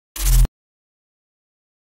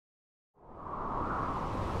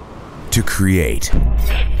To create.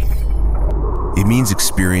 It means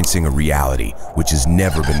experiencing a reality which has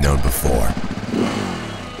never been known before.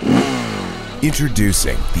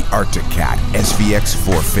 Introducing the Arctic Cat SVX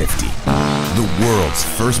 450, the world's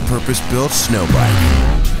first purpose-built snow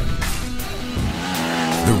bike.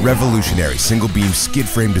 The revolutionary single-beam skid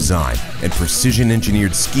frame design and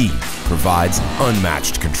precision-engineered ski provides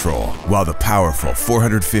unmatched control, while the powerful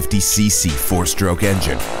 450cc four-stroke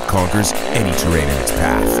engine conquers any terrain in its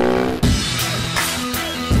path.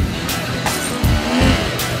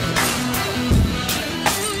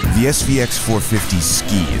 The SVX 450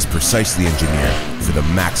 ski is precisely engineered for the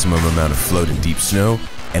maximum amount of float in deep snow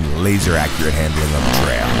and laser-accurate handling on the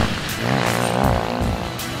trail.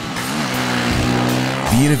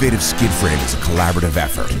 The innovative skid frame is a collaborative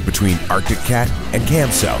effort between Arctic Cat and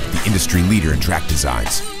Camso, the industry leader in track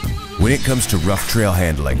designs. When it comes to rough trail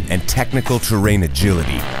handling and technical terrain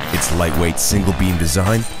agility, its lightweight single-beam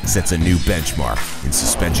design sets a new benchmark in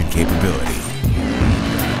suspension capability.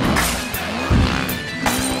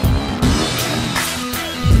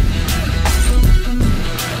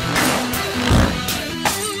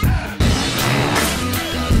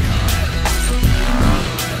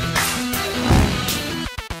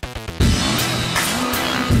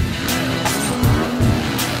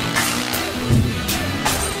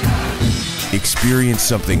 Experience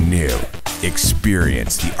something new.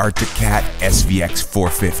 Experience the Arctic Cat SVX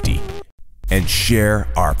 450 and share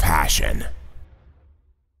our passion.